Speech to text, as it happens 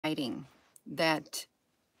sighting that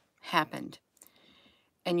happened.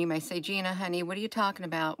 And you may say, Gina, honey, what are you talking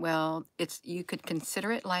about? Well, you could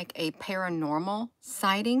consider it like a paranormal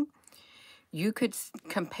sighting. You could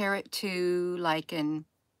compare it to like an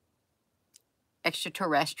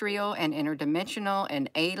extraterrestrial and interdimensional and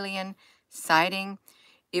alien sighting.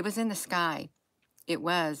 It was in the sky. It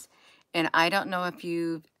was. And I don't know if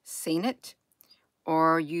you've seen it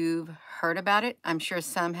or you've heard about it. I'm sure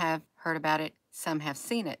some have heard about it, some have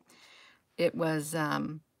seen it. It was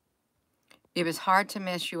hard to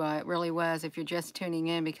miss, you all. It really was, if you're just tuning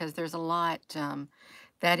in, because there's a lot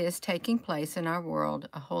that is taking place in our world,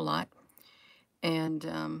 a whole lot.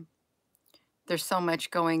 And there's so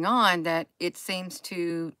much going on that it seems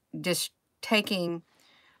to just taking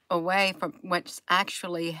away from what's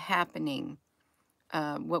actually happening,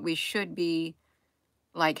 what we should be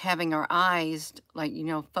like having our eyes, like,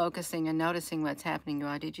 focusing and noticing what's happening. You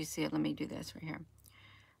all, did you see it? Let me do this right here.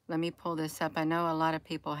 Let me pull this up. I know a lot of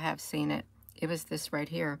people have seen it. It was this right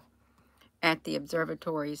here at the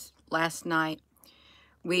observatories last night.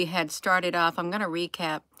 We had started off, I'm going to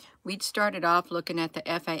recap. We'd started off looking at the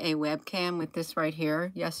FAA webcam with this right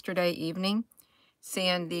here yesterday evening,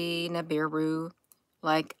 seeing the Nibiru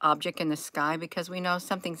like object in the sky, because we know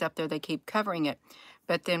something's up there, they keep covering it.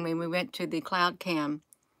 But then when we went to the cloud cam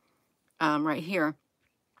right here,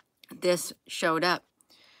 this showed up.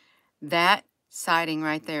 That sighting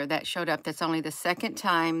right there, that showed up. That's only the second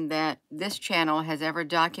time that this channel has ever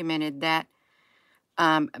documented that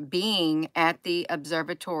being at the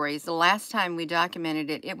observatories. The last time we documented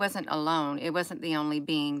it, it wasn't alone. It wasn't the only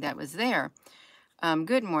being that was there.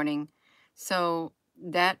 Good morning. So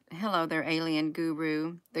hello there, alien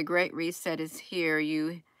guru. The Great Reset is here.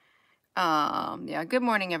 Yeah, good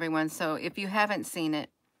morning, everyone. So if you haven't seen it,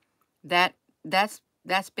 that's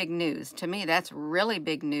big news. To me, that's really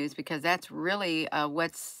big news, because that's really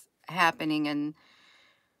what's happening, and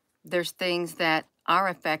there's things that are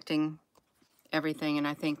affecting everything, and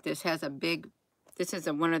I think this is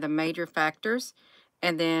one of the major factors.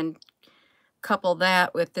 And then couple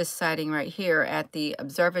that with this sighting right here at the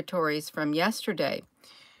observatories from yesterday.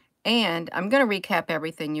 And I'm going to recap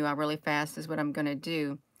everything, you all, really fast is what I'm going to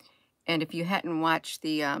do. And if you hadn't watched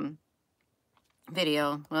the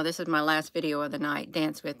video, well, this is my last video of the night.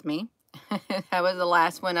 Dance with me. That was the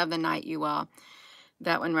last one of the night, you all.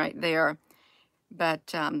 That one right there. But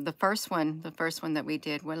the first one that we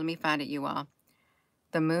did, well, let me find it, you all.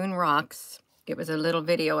 The Moon Rocks. It was a little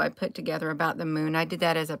video I put together about the moon. I did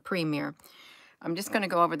that as a premiere. I'm just going to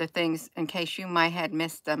go over the things in case you might have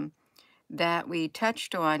missed them that we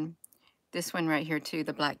touched on. This one right here too,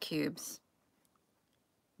 the black cubes.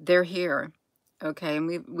 They're here. Okay,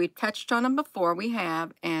 and we touched on them before. We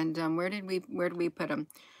have, and where did we put them?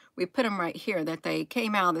 We put them right here, that they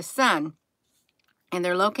came out of the sun, and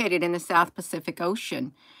they're located in the South Pacific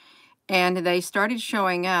Ocean. And they started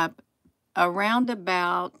showing up around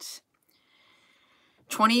about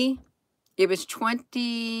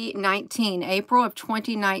 2019, April of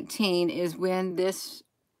 2019 is when this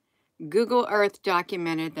Google Earth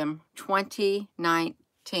documented them,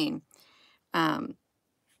 2019.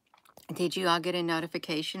 Did you all get a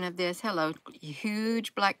notification of this? Hello,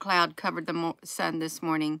 huge black cloud covered the sun this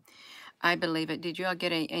morning. I believe it. Did you all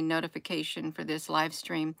get a notification for this live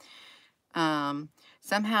stream?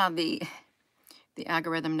 Somehow the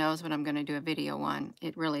algorithm knows what I'm going to do a video on.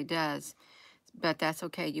 It really does. But that's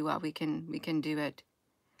okay, you all. We can do it.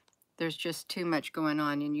 There's just too much going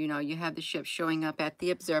on. And, you have the ships showing up at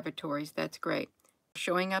the observatories. That's great.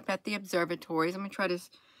 Showing up at the observatories. I'm going to try to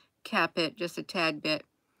cap it just a tad bit.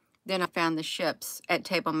 Then I found the ships at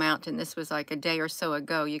Table Mountain. This was like a day or so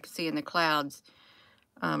ago. You can see in the clouds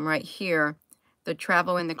right here, the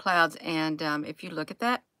travel in the clouds. And if you look at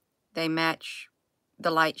that, they match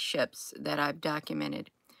the light ships that I've documented.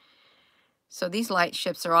 So these light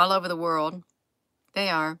ships are all over the world. They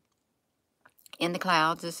are in the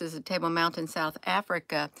clouds. This is a Table Mountain, South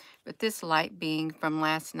Africa. But this light being from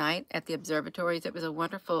last night at the observatories, it was a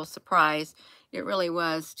wonderful surprise. It really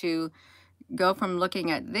was, to go from looking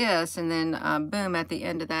at this and then boom, at the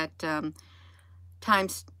end of that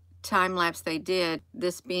time lapse they did,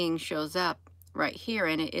 this being shows up right here,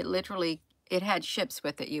 and it literally, it had ships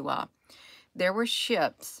with it, you all. There were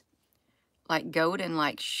ships, like golden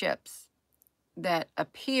like ships, that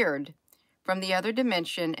appeared from the other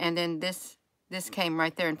dimension, and then this came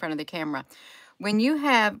right there in front of the camera. When you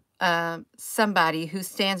have somebody who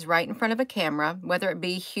stands right in front of a camera, whether it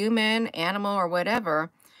be human, animal, or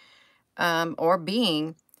whatever, or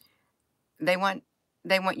being, they want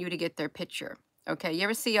you to get their picture. Okay, you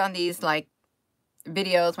ever see on these like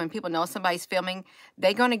videos, when people know somebody's filming,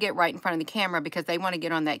 they're going to get right in front of the camera because they want to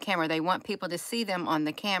get on that camera. They want people to see them on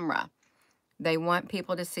the camera. They want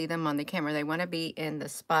people to see them on the camera. They want to be in the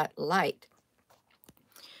spotlight.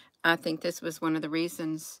 I think this was one of the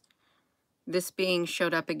reasons this being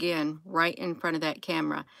showed up again right in front of that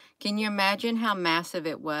camera. Can you imagine how massive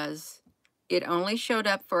it was? It only showed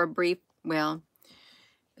up for a brief, well,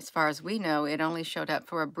 as far as we know, it only showed up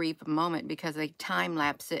for a brief moment because they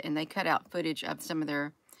time-lapsed it and they cut out footage of some of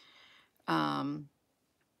their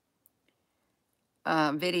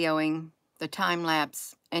videoing, the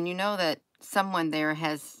time-lapse. And you know that someone there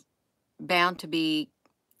has bound to be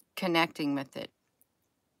connecting with it.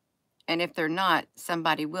 And if they're not,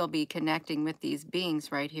 somebody will be connecting with these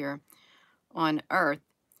beings right here on Earth,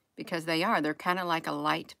 because they are. They're kind of like a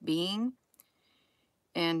light being.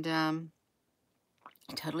 And a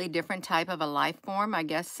totally different type of a life form. I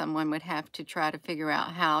guess someone would have to try to figure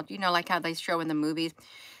out how, you know, like how they show in the movies,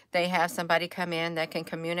 they have somebody come in that can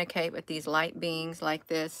communicate with these light beings like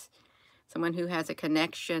this. Someone who has a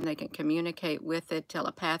connection, they can communicate with it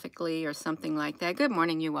telepathically or something like that. Good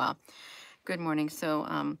morning, you all. Good morning.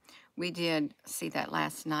 So we did see that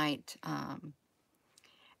last night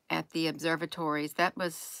at the observatories. That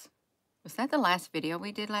was that the last video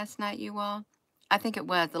we did last night, you all? I think it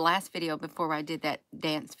was the last video before I did that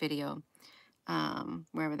dance video,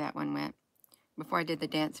 wherever that one went. Before I did the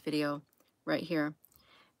dance video right here.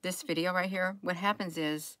 This video right here, what happens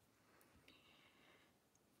is,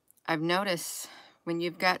 I've noticed when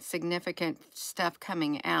you've got significant stuff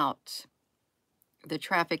coming out, the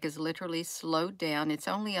traffic is literally slowed down. It's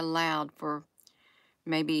only allowed for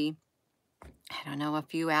maybe, I don't know, a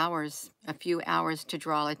few hours to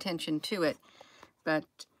draw attention to it. But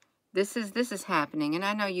this is happening, and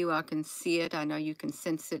I know you all can see it. I know you can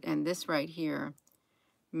sense it. And this right here,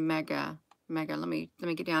 mega. Let me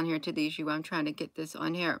get down here to these. I'm trying to get this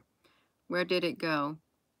on here. Where did it go?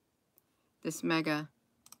 This mega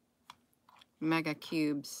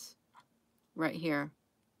cubes right here.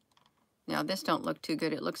 Now this don't look too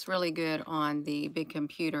good. It looks really good on the big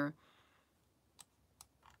computer.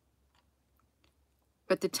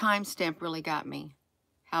 But the timestamp really got me.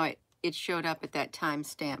 How it showed up at that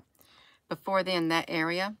timestamp. Before then, that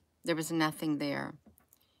area, there was nothing there.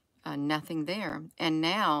 Nothing there. And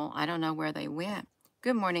now, I don't know where they went.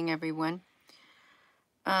 Good morning, everyone.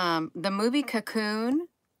 The movie Cocoon,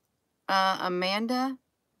 Amanda,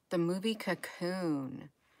 the movie Cocoon.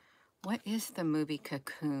 What is the movie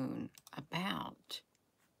Cocoon about?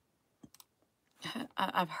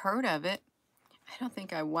 I've heard of it. I don't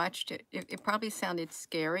think I watched it. It probably sounded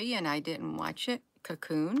scary and I didn't watch it.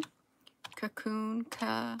 Cocoon. Cocoon.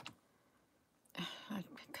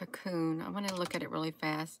 Cocoon. I want to look at it really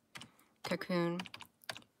fast. Cocoon.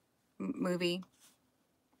 Movie.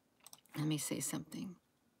 Let me see something.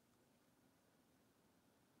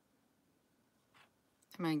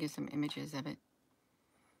 I'm going to get some images of it.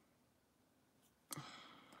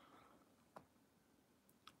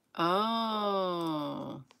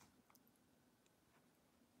 Oh.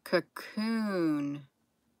 Cocoon.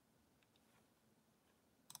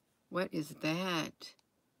 What is that?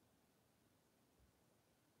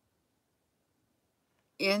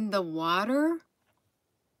 In the water?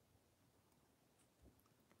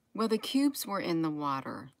 Well, the cubes were in the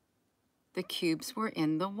water. The cubes were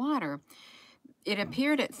in the water. It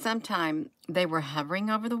appeared at some time they were hovering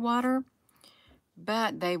over the water,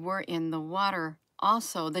 but they were in the water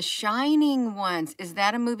also. The Shining Ones. Is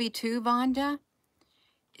that a movie too, Vonda?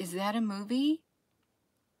 Is that a movie?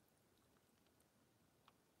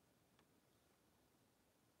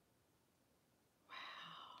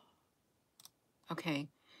 Okay,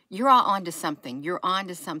 you're all onto something. You're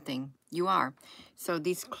onto something. You are. So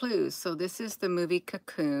these clues. So this is the movie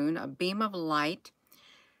Cocoon, a beam of light,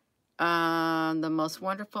 the most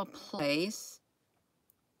wonderful place.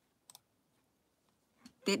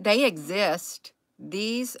 They exist.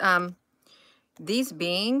 These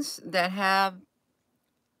beings that have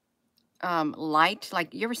light,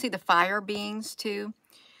 like you ever see the fire beings too?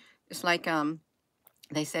 It's like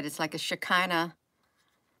they said it's like a Shekinah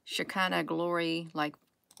glory, like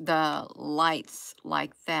the lights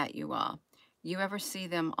like that, you all. You ever see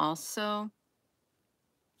them also?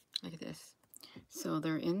 Look at this. So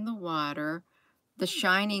they're in the water. The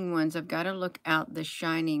Shining Ones, I've got to look out the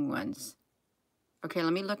Shining Ones. Okay,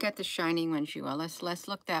 let me look at the Shining Ones, you all. Let's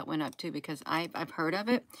look that one up too, because I've heard of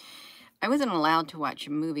it. I wasn't allowed to watch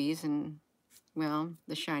movies, and well,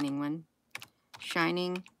 the Shining One.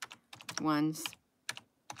 Shining Ones.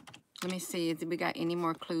 Let me see, did we got any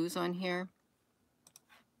more clues on here?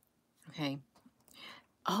 Okay.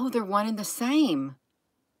 Oh, they're one and the same.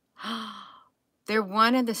 They're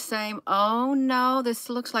one and the same. Oh no, this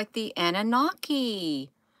looks like the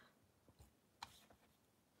Anunnaki.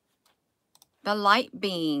 The light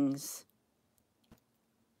beings.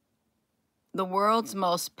 The world's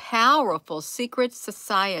most powerful secret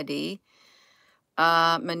society,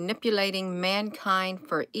 manipulating mankind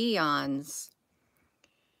for eons.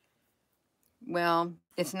 Well,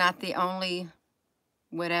 it's not the only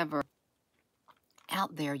whatever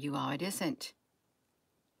out there, you all. It isn't.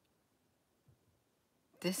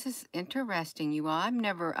 This is interesting, you all.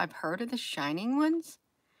 I've heard of the Shining Ones.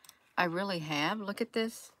 I really have. Look at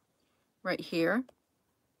this right here.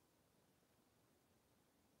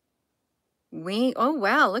 Oh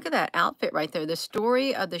wow, look at that outfit right there. The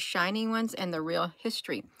story of the Shining Ones and the real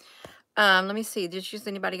history. Let me see. Just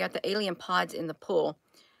anybody got the alien pods in the pool?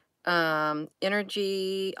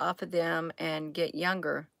 Energy off of them and get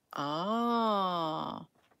younger. Oh.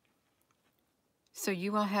 So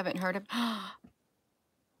you all haven't heard of...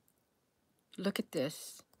 Look at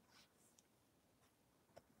this.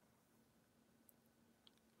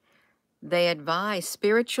 They advise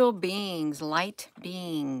spiritual beings, light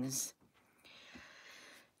beings.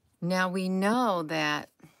 Now we know that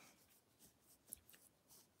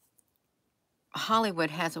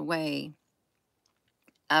Hollywood has a way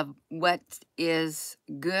of what is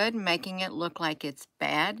good, making it look like it's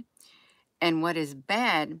bad, and what is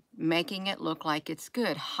bad, making it look like it's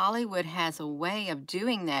good. Hollywood has a way of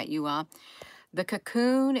doing that, you all. The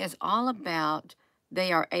cocoon is all about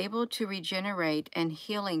they are able to regenerate and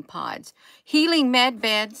healing pods. Healing med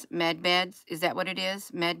beds. Med beds, is that what it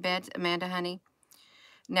is? Med beds, Amanda, honey?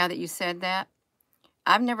 Now that you said that,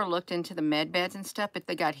 I've never looked into the med beds and stuff, but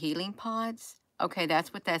they got healing pods. Okay,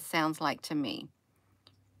 that's what that sounds like to me.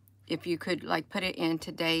 If you could like put it in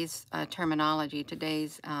today's terminology,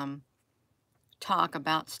 today's talk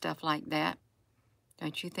about stuff like that.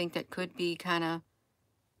 Don't you think that could be kind of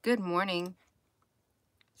good morning?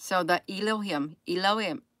 So the Elohim,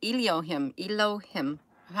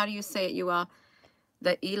 how do you say it, you all?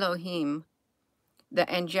 The Elohim,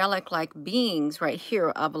 the angelic-like beings right here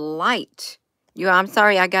of light. I'm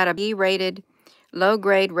sorry, I got a B-rated,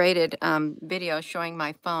 low-grade rated video showing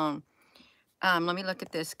my phone. Let me look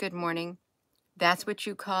at this. Good morning. That's what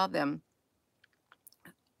you call them.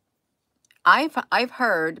 I've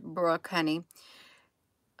heard, Brooke, honey.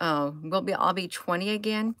 Oh, I'll be 20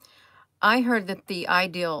 again. I heard that the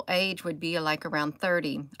ideal age would be like around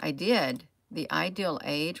 30. I did. The ideal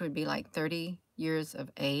age would be like 30 years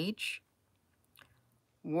of age.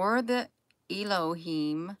 Were the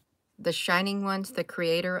Elohim, the Shining Ones, the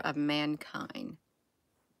creator of mankind?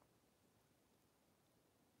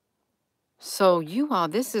 So you all,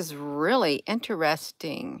 this is really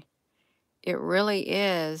interesting. It really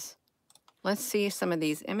is. Let's see some of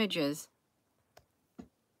these images.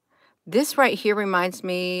 This right here reminds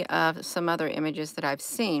me of some other images that I've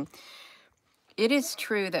seen. It is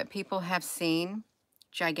true that people have seen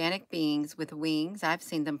gigantic beings with wings. I've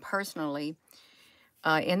seen them personally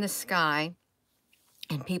in the sky.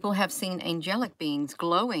 And people have seen angelic beings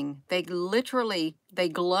glowing. They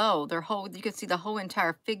glow. You can see the whole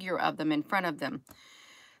entire figure of them in front of them.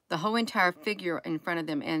 The whole entire figure in front of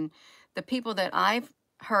them. And the people that I've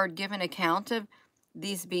heard give an account of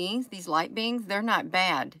these beings, these light beings, they're not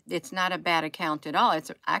bad. It's not a bad account at all. It's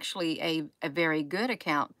actually a very good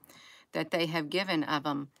account that they have given of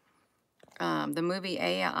them. The movie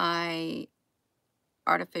AI,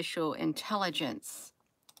 Artificial Intelligence.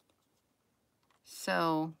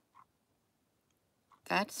 So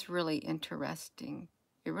that's really interesting.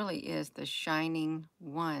 It really is the Shining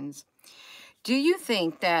Ones. Do you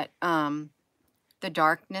think that the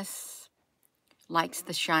darkness likes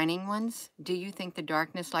the Shining Ones? Do you think the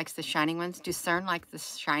darkness likes the Shining Ones? Do CERN like the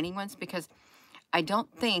Shining Ones? Because I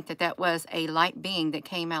don't think that that was a light being that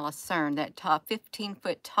came out of CERN, that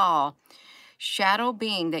 15-foot tall shadow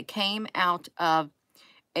being that came out of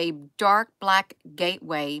a dark black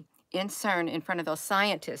gateway in CERN in front of those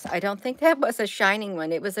scientists. I don't think that was a shining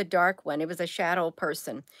one. It was a dark one. It was a shadow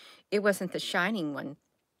person. It wasn't the shining one.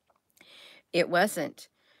 It wasn't.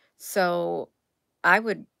 So I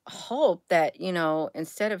would hope that,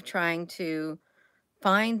 instead of trying to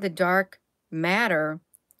find the dark matter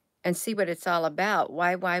and see what it's all about,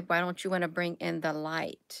 why don't you want to bring in the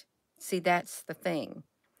light? See, that's the thing.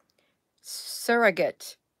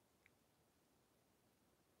 Surrogate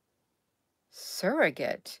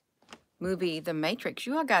movie, The Matrix.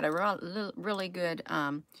 You all got a really good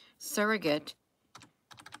surrogate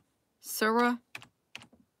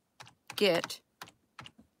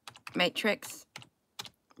Matrix.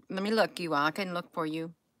 Let me look, you all. I can look for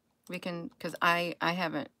you. We can, because I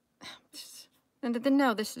haven't. And then,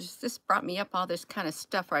 no, this brought me up all this kind of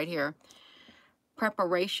stuff right here.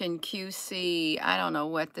 Preparation QC. I don't know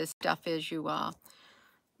what this stuff is, you all.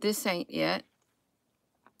 This ain't it.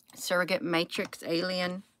 Surrogate matrix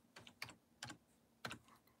alien.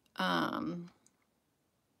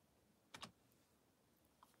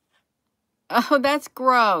 Oh, that's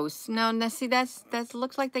gross. No, see, that's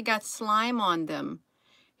looks like they got slime on them.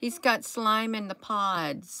 He's got slime in the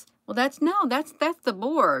pods. Well, that's the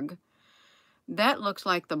Borg. That looks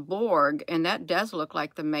like the Borg, and that does look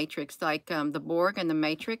like the Matrix, like the Borg and the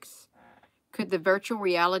Matrix. Could the virtual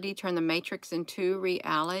reality turn the Matrix into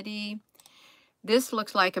reality? This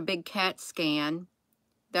looks like a big CAT scan.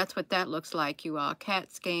 That's what that looks like, you all.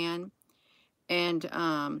 CAT scan.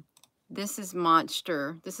 And this is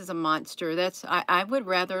monster. This is a monster. I would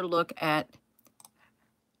rather look at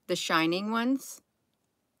the shining ones.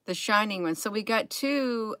 The shining ones. So we got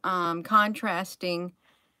two contrasting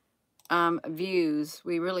views.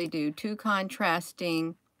 We really do. Two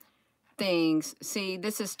contrasting things. See,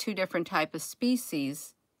 this is two different type of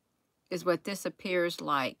species is what this appears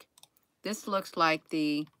like. This looks like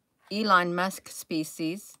the Elon Musk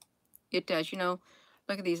species. It does, you know,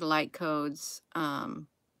 look at these light codes.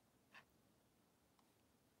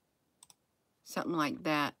 Something like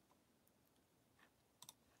that.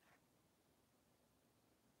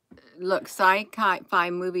 Look, sci-fi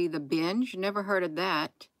movie, The Binge. Never heard of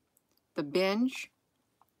that. The Binge.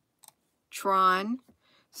 Tron.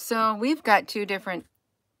 So we've got two different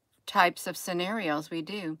types of scenarios. We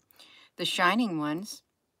do. The shining ones.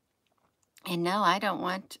 And no, I don't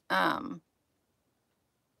want, I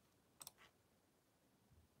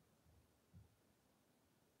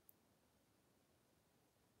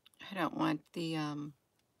don't want the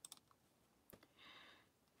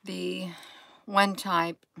one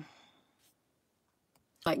type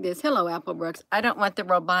like this. Hello, Apple Brooks. I don't want the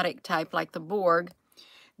robotic type like the Borg.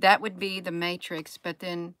 That would be the Matrix. But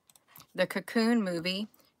then the Cocoon movie,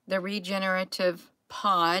 the regenerative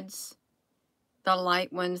pods, the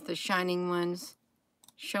light ones, the shining ones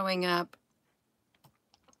showing up.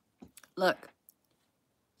 Look,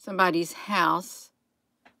 somebody's house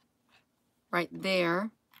right there.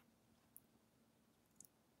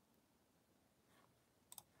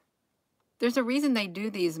 There's a reason they do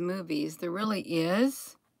these movies. There really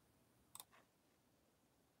is.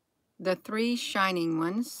 The three shining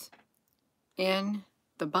ones in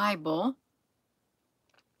the Bible.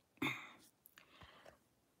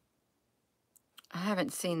 I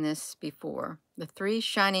haven't seen this before. The three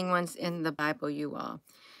shining ones in the Bible, you all.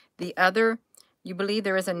 The other, you believe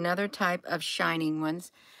there is another type of shining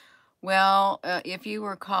ones. Well, if you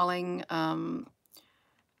were calling the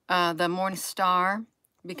morning star,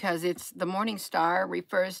 because it's the morning star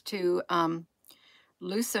refers to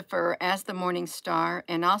Lucifer as the morning star,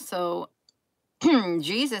 and also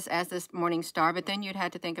Jesus as this morning star. But then you'd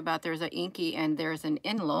have to think about there's an Enki and there's an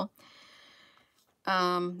Enlil.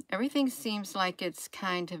 Everything seems like it's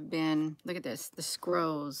kind of been, look at this, the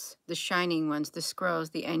scrolls, the shining ones, the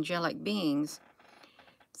scrolls, the angelic beings.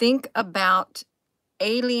 Think about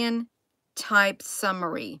alien type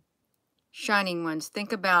summary. Shining ones.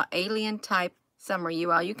 Think about alien type summary.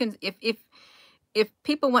 You all, you can, if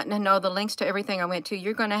people want to know the links to everything I went to,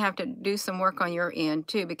 you're going to have to do some work on your end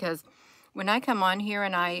too, because when I come on here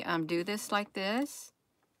and I do this like this,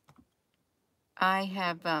 I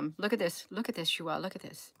have, look at this, you all, look at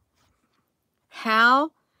this.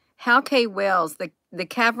 Hal K. Wells, the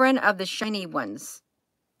Cavern of the Shiny Ones.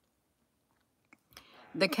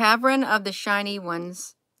 The Cavern of the Shiny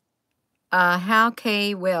Ones, Hal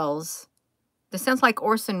K. Wells. This sounds like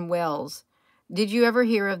Orson Welles. Did you ever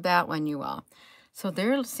hear of that one, you all? So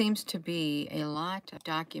there seems to be a lot of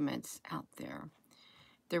documents out there.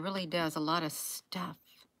 There really does, a lot of stuff.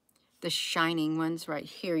 The shining ones right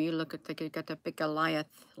here. You look at you got the big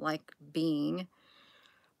Goliath-like being.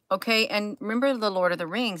 Okay, and remember the Lord of the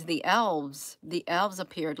Rings, the elves. The elves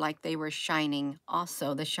appeared like they were shining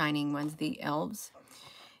also, the shining ones, the elves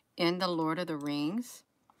in the Lord of the Rings.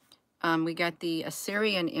 We got the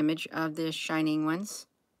Assyrian image of the shining ones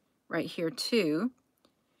right here too.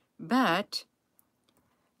 But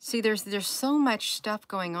see, there's so much stuff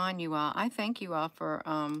going on, you all. I thank you all for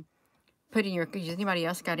putting your, has anybody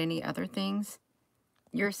else got any other things?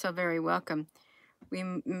 You're so very welcome. We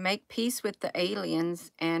make peace with the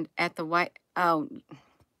aliens and at the white, oh,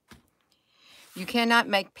 you cannot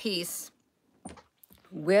make peace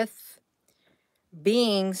with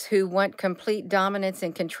beings who want complete dominance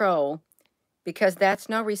and control, because that's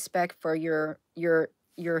no respect for your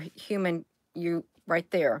human, you right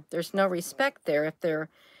there. There's no respect there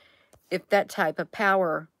if that type of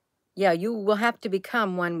power Yeah, you will have to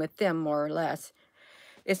become one with them, more or less.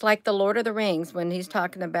 It's like the Lord of the Rings when he's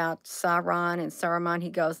talking about Sauron and Saruman. He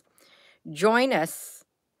goes, join us.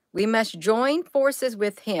 We must join forces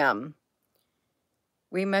with him.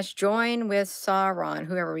 We must join with Sauron,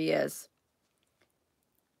 whoever he is.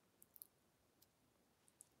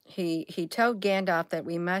 He told Gandalf that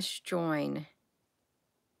we must join.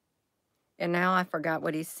 And now I forgot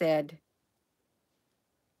what he said.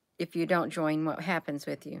 If you don't join, what happens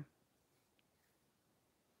with you?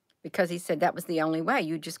 Because he said that was the only way.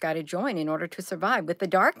 You just got to join in order to survive with the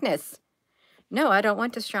darkness. No, I don't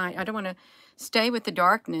want to shine. I don't want to stay with the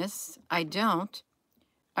darkness. I don't.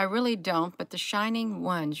 I really don't. But the shining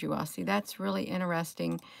ones, you all see, that's really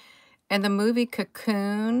interesting. And the movie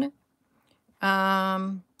Cocoon,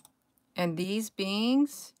 and these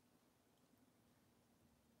beings,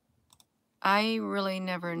 I really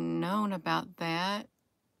never known about that.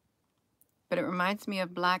 But it reminds me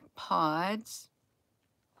of Black Pods.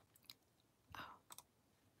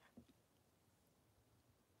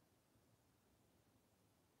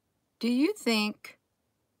 Do you think,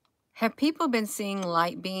 have people been seeing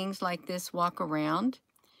light beings like this walk around?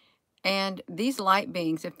 And these light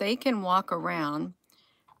beings, if they can walk around,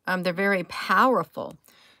 they're very powerful.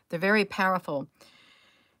 They're very powerful.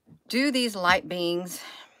 Do these light beings,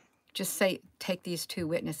 just say, take these two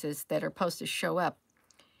witnesses that are supposed to show up,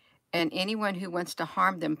 and anyone who wants to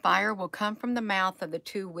harm them, fire will come from the mouth of the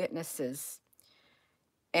two witnesses,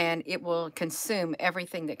 and it will consume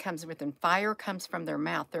everything that comes with them. Fire comes from their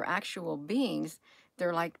mouth. They're actual beings.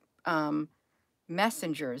 They're like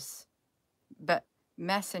messengers, but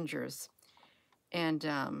messengers. And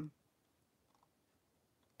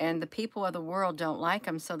the people of the world don't like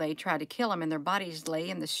them, so they try to kill them, and their bodies lay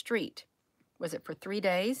in the street. Was it for 3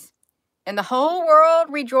 days? And the whole world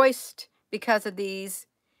rejoiced because of these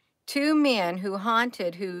two men who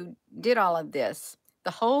did all of this.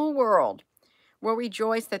 The whole world will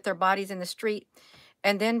rejoice that their bodies in the street,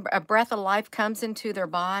 and then a breath of life comes into their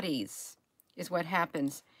bodies, is what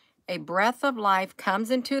happens. A breath of life comes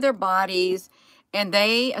into their bodies, and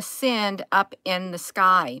they ascend up in the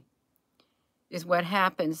sky, is what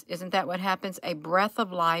happens. Isn't that what happens? A breath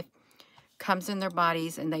of life comes in their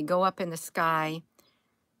bodies, and they go up in the sky.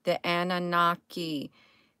 The Anunnaki.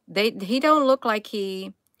 He don't look like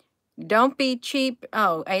don't be cheap.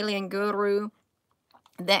 Oh, alien guru.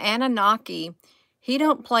 The Anunnaki, he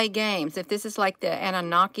don't play games. If this is like the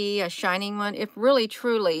Anunnaki, a shining one, if really,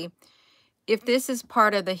 truly, if this is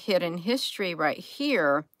part of the hidden history right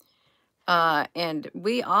here, and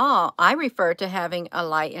I refer to having a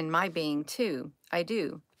light in my being too. I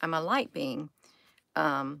do. I'm a light being.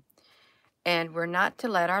 And we're not to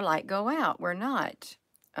let our light go out. We're not.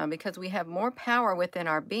 Because we have more power within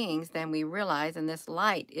our beings than we realize, and this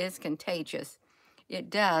light is contagious. It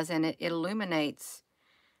does, and it illuminates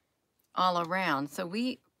all around. So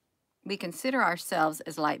we consider ourselves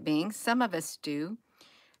as light beings. Some of us do.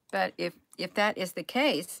 But if that is the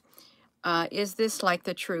case, is this like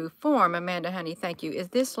the true form? Amanda, honey, thank you. Is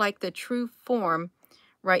this like the true form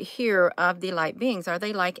right here of the light beings? Are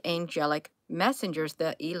they like angelic messengers,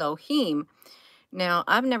 the Elohim? Now,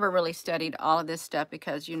 I've never really studied all of this stuff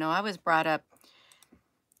because, I was brought up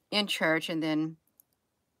in church, and then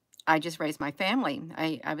I just raised my family.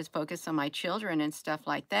 I was focused on my children and stuff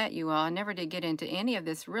like that, you all. I never did get into any of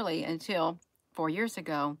this really until 4 years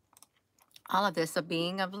ago. All of this, a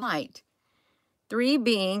being of light. 3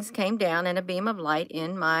 beings came down in a beam of light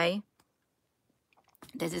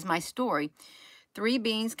this is my story. 3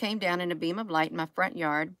 beings came down in a beam of light in my front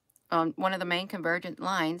yard on one of the main convergent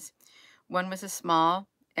lines. One was a small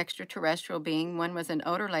extraterrestrial being. One was an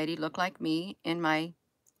older lady, looked like me in my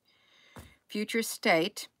future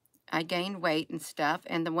state. I gained weight and stuff.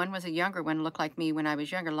 And the one was a younger one, looked like me when I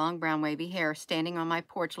was younger, long brown wavy hair, standing on my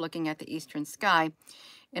porch looking at the eastern sky.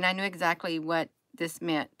 And I knew exactly what this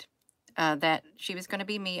meant, that she was going to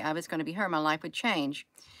be me, I was going to be her, my life would change.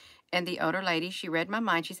 And the older lady, she read my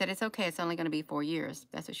mind. She said, it's okay, it's only going to be 4 years.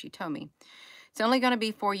 That's what she told me. It's only going to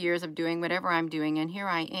be 4 years of doing whatever I'm doing, and here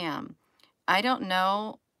I am. I don't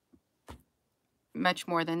know much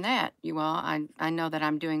more than that, you all. I know that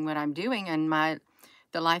I'm doing what I'm doing, and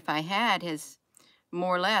the life I had is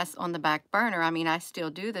more or less on the back burner. I mean, I still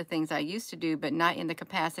do the things I used to do, but not in the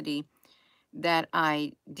capacity that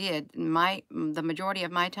I did. The majority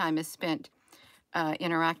of my time is spent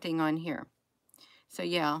interacting on here. So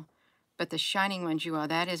yeah, but the shining ones, you all,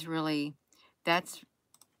 that's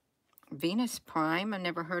Venus Prime. I've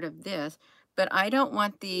never heard of this. But I don't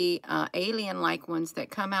want the alien-like ones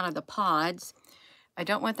that come out of the pods. I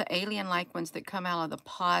don't want the alien-like ones that come out of the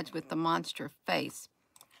pods with the monster face.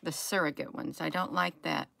 The surrogate ones. I don't like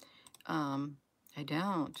that. I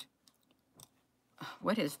don't.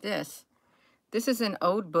 What is this? This is an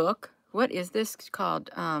old book. What is this called?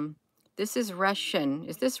 This is Russian.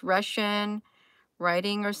 Is this Russian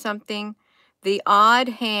writing or something? The Odd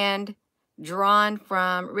Hand drawn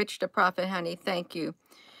from Rich the Prophet, honey. Thank you.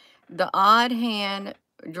 The Odd Hand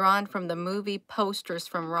drawn from the movie posters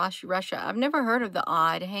from Russia. I've never heard of the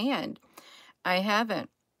Odd Hand. I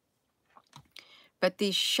haven't. But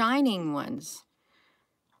these shining ones,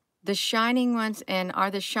 and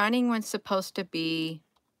are the shining ones supposed to be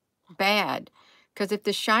bad? Because if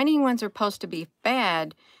the shining ones are supposed to be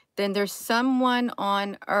bad, then there's someone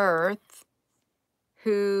on earth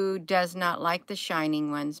who does not like the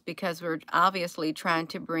shining ones, because we're obviously trying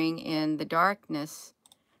to bring in the darkness,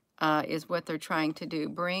 is what they're trying to do.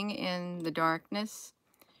 Bring in the darkness,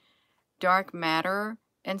 dark matter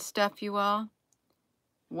and stuff, you all.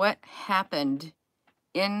 What happened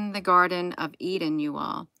in the Garden of Eden, you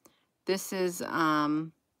all? This is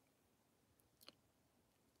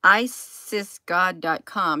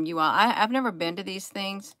IsisGod.com, you all. I've never been to these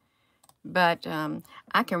things, but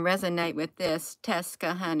I can resonate with this,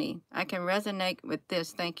 Tesca, honey. I can resonate with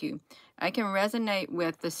this, thank you. I can resonate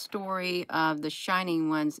with the story of the Shining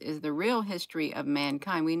Ones is the real history of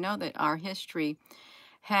mankind. We know that our history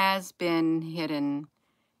has been hidden.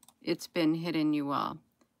 It's been hidden, you all.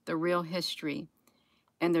 The real history.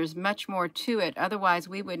 And there's much more to it. Otherwise,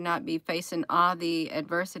 we would not be facing all the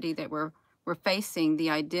adversity that we're facing.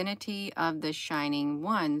 The identity of the Shining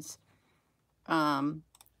Ones.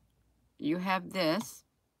 You have this.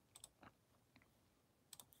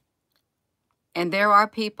 And there are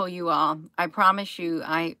people, you all, I promise you,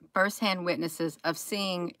 firsthand witnesses of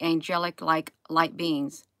seeing angelic like light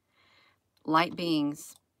beings. Light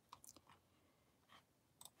beings.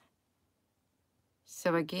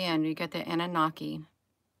 So again, you get the Anunnaki,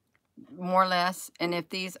 more or less. And if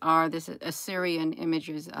these are this Assyrian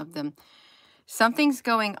images of them, something's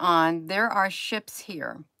going on. There are ships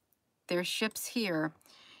here. There's ships here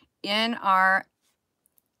in our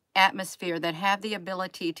atmosphere that have the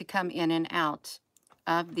ability to come in and out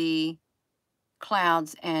of the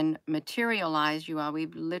clouds and materialize, you all.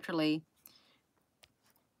 We've literally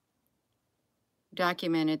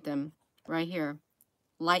documented them right here.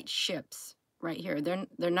 Light ships right here.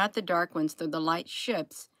 They're not the dark ones. They're the light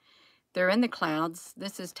ships. They're in the clouds.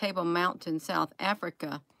 This is Table Mountain, South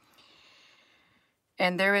Africa.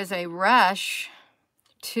 And there is a rush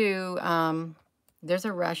to, there's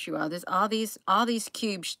a rush, you all. There's all these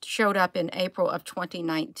cubes showed up in April of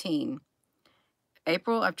 2019.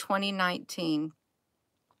 April of 2019.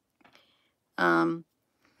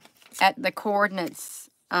 At the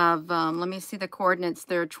coordinates of, let me see the coordinates.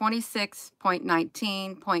 They're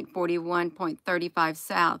 26.19.41.35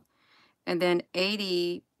 south. And then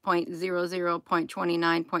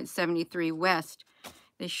 80.00.29.73 west.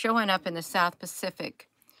 They're showing up in the South Pacific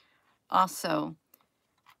also.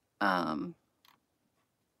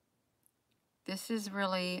 This is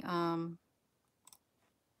really,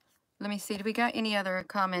 let me see, do we got any other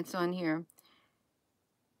comments on here?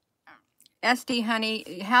 SD,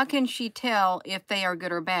 honey, how can she tell if they are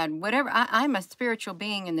good or bad? Whatever, I'm a spiritual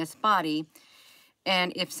being in this body.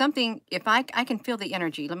 And if something, if I can feel the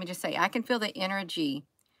energy, let me just say, I can feel the energy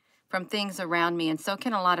from things around me. And so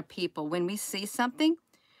can a lot of people. When we see something,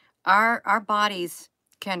 our bodies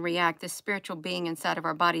can react. This spiritual being inside of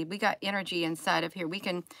our body, we got energy inside of here. We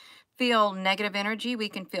can feel negative energy. We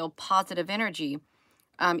can feel positive energy.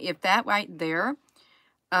 If that right there,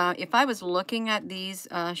 if I was looking at these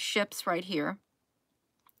ships right here,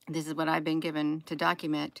 this is what I've been given to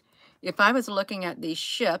document. If I was looking at these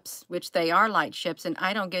ships, which they are light ships, and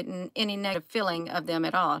I don't get any negative feeling of them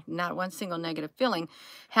at all, not one single negative feeling.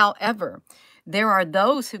 However, there are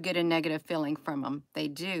those who get a negative feeling from them. They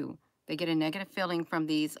do. They get a negative feeling from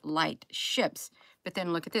these light ships. But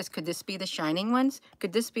then look at this. Could this be the shining ones?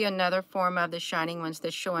 Could this be another form of the shining ones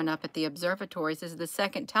that's showing up at the observatories? This is the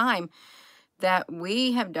second time that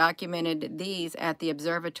we have documented these at the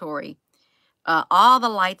observatory. All the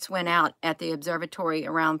lights went out at the observatory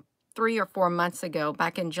around 3 or 4 months ago,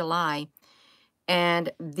 back in July.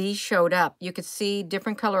 And these showed up. You could see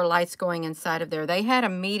different color lights going inside of there. They had a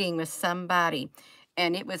meeting with somebody,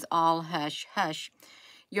 and it was all hush, hush.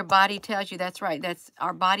 Your body tells you, that's right. That's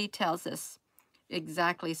our body tells us.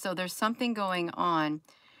 Exactly. So there's something going on.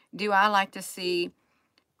 Do I like to see,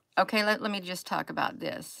 okay, let me just talk about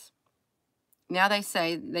this. Now they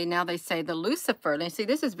say the Lucifer. They see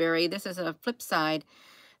this is a flip side.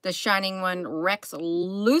 The shining one, Rex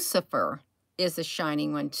Lucifer, is the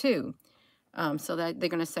shining one too. So that they're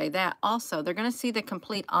going to say that also. They're going to see the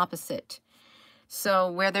complete opposite.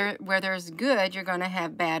 So where there's good, you're going to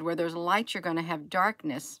have bad. Where there's light, you're going to have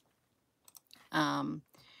darkness.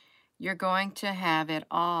 You're going to have it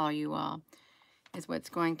all, you all, is what's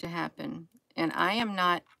going to happen. And I'm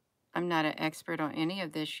not an expert on any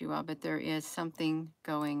of this, you all, but there is something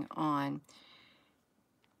going on.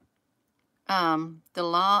 The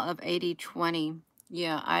law of 80-20.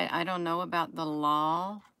 Yeah, I don't know about the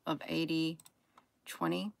law of 80-20.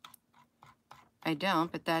 I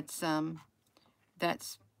don't, but that's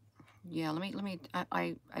yeah, let me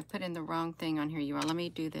I put in the wrong thing on here, you all. Let me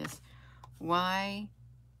do this. Why,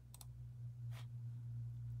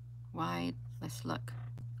 let's look.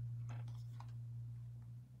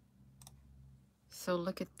 So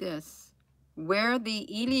look at this. Where the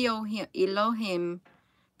Elohim,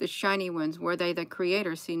 the shiny ones, were they the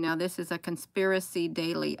creators? See, now this is a conspiracy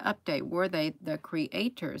daily update. Were they the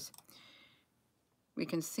creators? We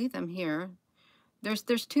can see them here.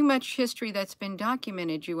 There's too much history that's been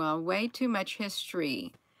documented, you all. Way too much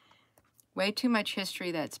history. Way too much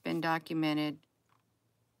history that's been documented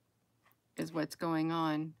is what's going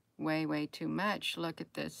on. Way too much. Look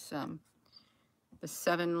at this, the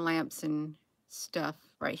 7 lamps and stuff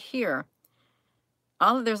right here.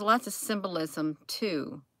 There's lots of symbolism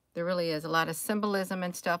too. There really is a lot of symbolism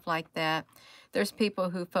and stuff like that. There's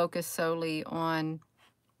people who focus solely on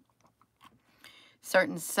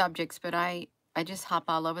certain subjects, but I just hop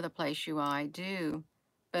all over the place, you all. I do.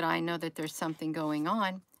 But I know that there's something going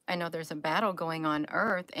on. I know there's a battle going on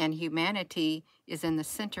Earth, and humanity is in the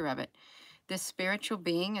center of it. This spiritual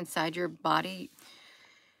being inside your body,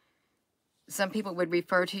 some people would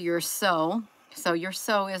refer to your soul. So your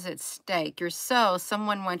soul is at stake. Your soul,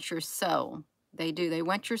 someone wants your soul. They do. They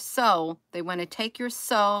want your soul. They want to take your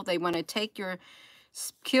soul. They want to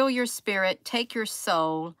kill your spirit, take your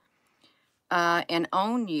soul, and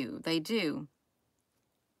own you. They do.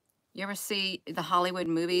 You ever see the Hollywood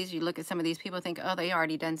movies? You look at some of these people, think, oh, they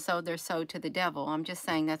already done sold their soul to the devil. I'm just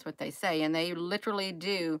saying that's what they say. And they literally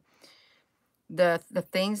do. The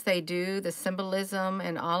things they do, the symbolism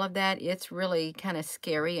and all of that, it's really kind of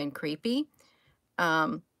scary and creepy.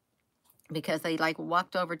 Because they like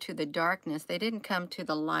walked over to the darkness. They didn't come to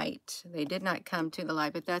the light. They did not come to the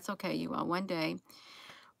light, but that's okay, you all. One day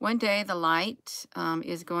the light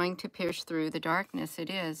is going to pierce through the darkness. It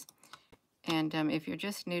is. And if you're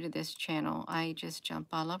just new to this channel, I just jump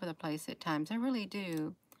all over the place at times. I really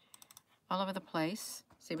do. All over the place.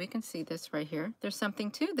 See, we can see this right here. There's something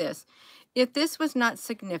to this. If this was not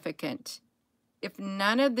significant, if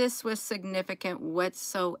none of this was significant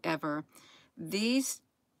whatsoever, these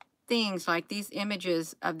things, like these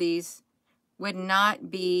images of these, would not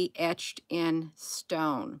be etched in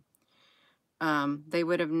stone. They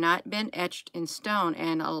would have not been etched in stone,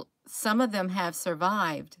 and some of them have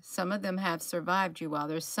survived. Some of them have survived, you all.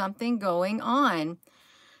 There's something going on,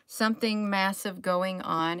 something massive going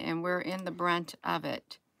on, and we're in the brunt of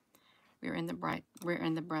it. We're in the brunt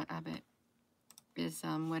of it, is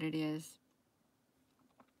what it is.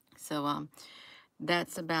 So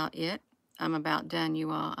that's about it. I'm about done,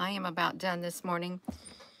 you all. I am about done this morning.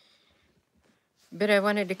 But I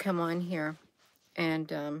wanted to come on here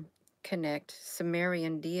and connect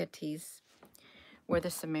Sumerian deities. Were the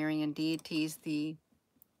Sumerian deities the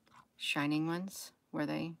shining ones? Were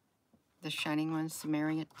they the shining ones?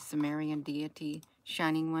 Sumerian deity,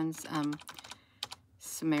 shining ones,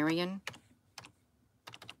 Sumerian?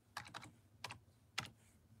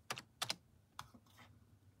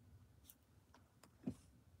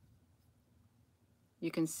 You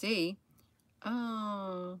can see,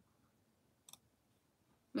 oh,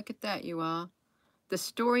 look at that, you all. The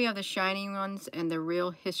story of the shining ones and the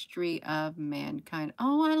real history of mankind.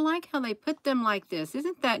 Oh, I like how they put them like this.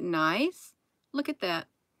 Isn't that nice? Look at that.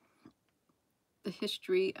 The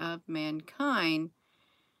history of mankind.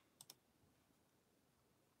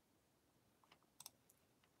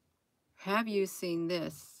 Have you seen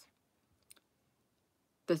this?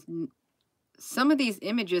 Some of these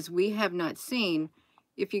images we have not seen.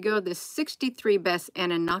 If you go to the 63 best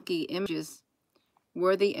Anunnaki images,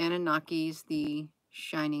 were the Anunnakis the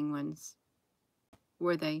shining ones?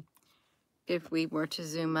 Were they? If we were to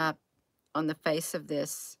zoom up on the face of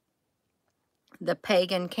this, the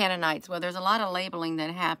pagan Canaanites, well, there's a lot of labeling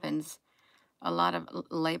that happens. A lot of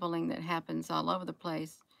labeling that happens all over the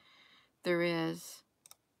place. There is.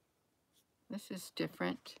 This is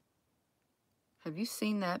different. Have you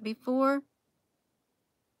seen that before?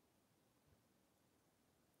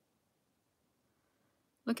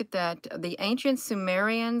 Look at that. The ancient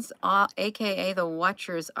Sumerians, aka the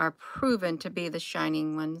Watchers, are proven to be the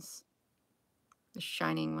shining ones. The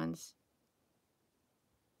shining ones.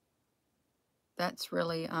 That's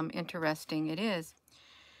really interesting. It is.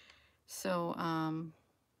 So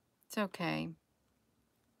it's okay.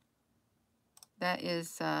 That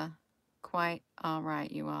is quite all right,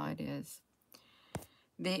 you all. It is.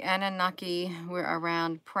 The Anunnaki were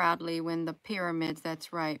around proudly when the pyramids,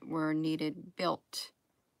 that's right, were needed built.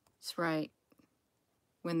 That's right.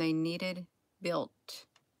 When they needed built.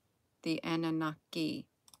 The Anunnaki.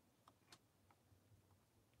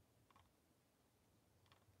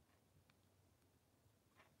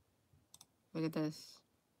 Look at this.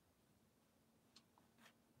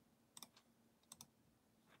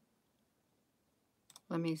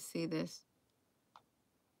 Let me see this.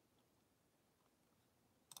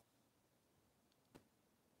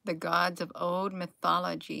 The gods of old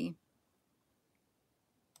mythology.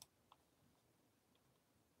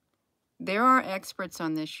 There are experts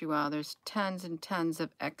on this, you all. There's tons and tons of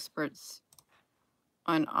experts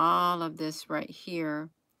on all of this right here.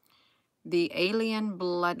 The alien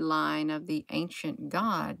bloodline of the ancient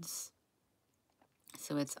gods.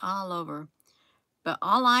 So it's all over. But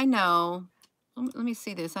all I know, let me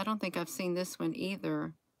see this. I don't think I've seen this one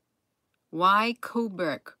either. Why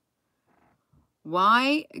Kubrick?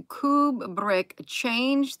 Why Kubrick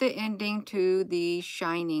changed the ending to the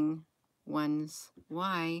Shining Ones?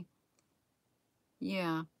 Why?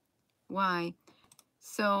 Yeah, why?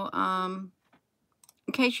 So,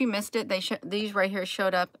 in case you missed it, these right here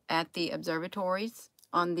showed up at the observatories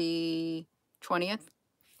on the 20th.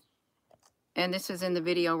 And this is in the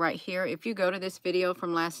video right here. If you go to this video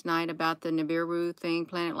from last night about the Nibiru thing,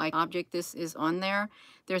 planet-like object, this is on there.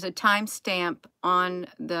 There's a timestamp on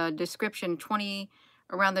the description,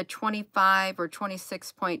 around the 25 or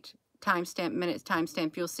 26 point timestamp, minutes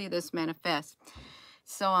timestamp. You'll see this manifest.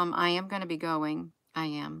 So I am going to be going.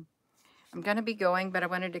 I'm going to be going, but I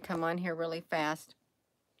wanted to come on here really fast.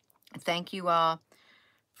 Thank you all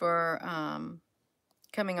for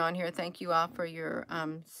coming on here. Thank you all for your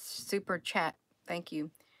super chat. Thank you.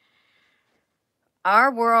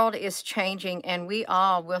 Our world is changing, and we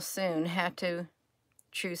all will soon have to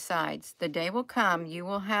choose sides. The day will come, you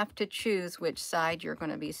will have to choose which side you're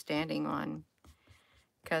going to be standing on,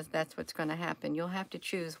 because that's what's going to happen. You'll have to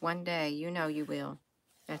choose one day. You know you will.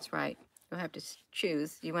 That's right. You'll have to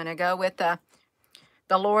choose. You want to go with the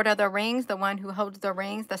Lord of the Rings, the one who holds the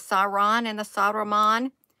rings, the Sauron and the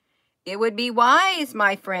Saruman? It would be wise,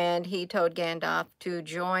 my friend, he told Gandalf, to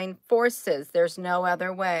join forces. There's no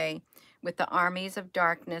other way with the armies of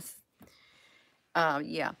darkness.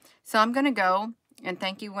 Yeah. So I'm going to go, and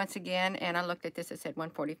thank you once again. And I looked at this, it said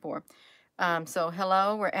 144. So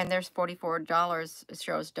hello, and there's $44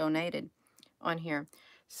 shows donated on here.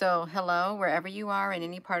 So hello, wherever you are in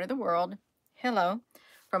any part of the world. Hello.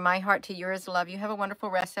 From my heart to yours, love you. Have a wonderful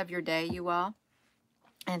rest of your day, you all.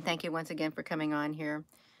 And thank you once again for coming on here.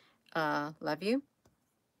 Love you.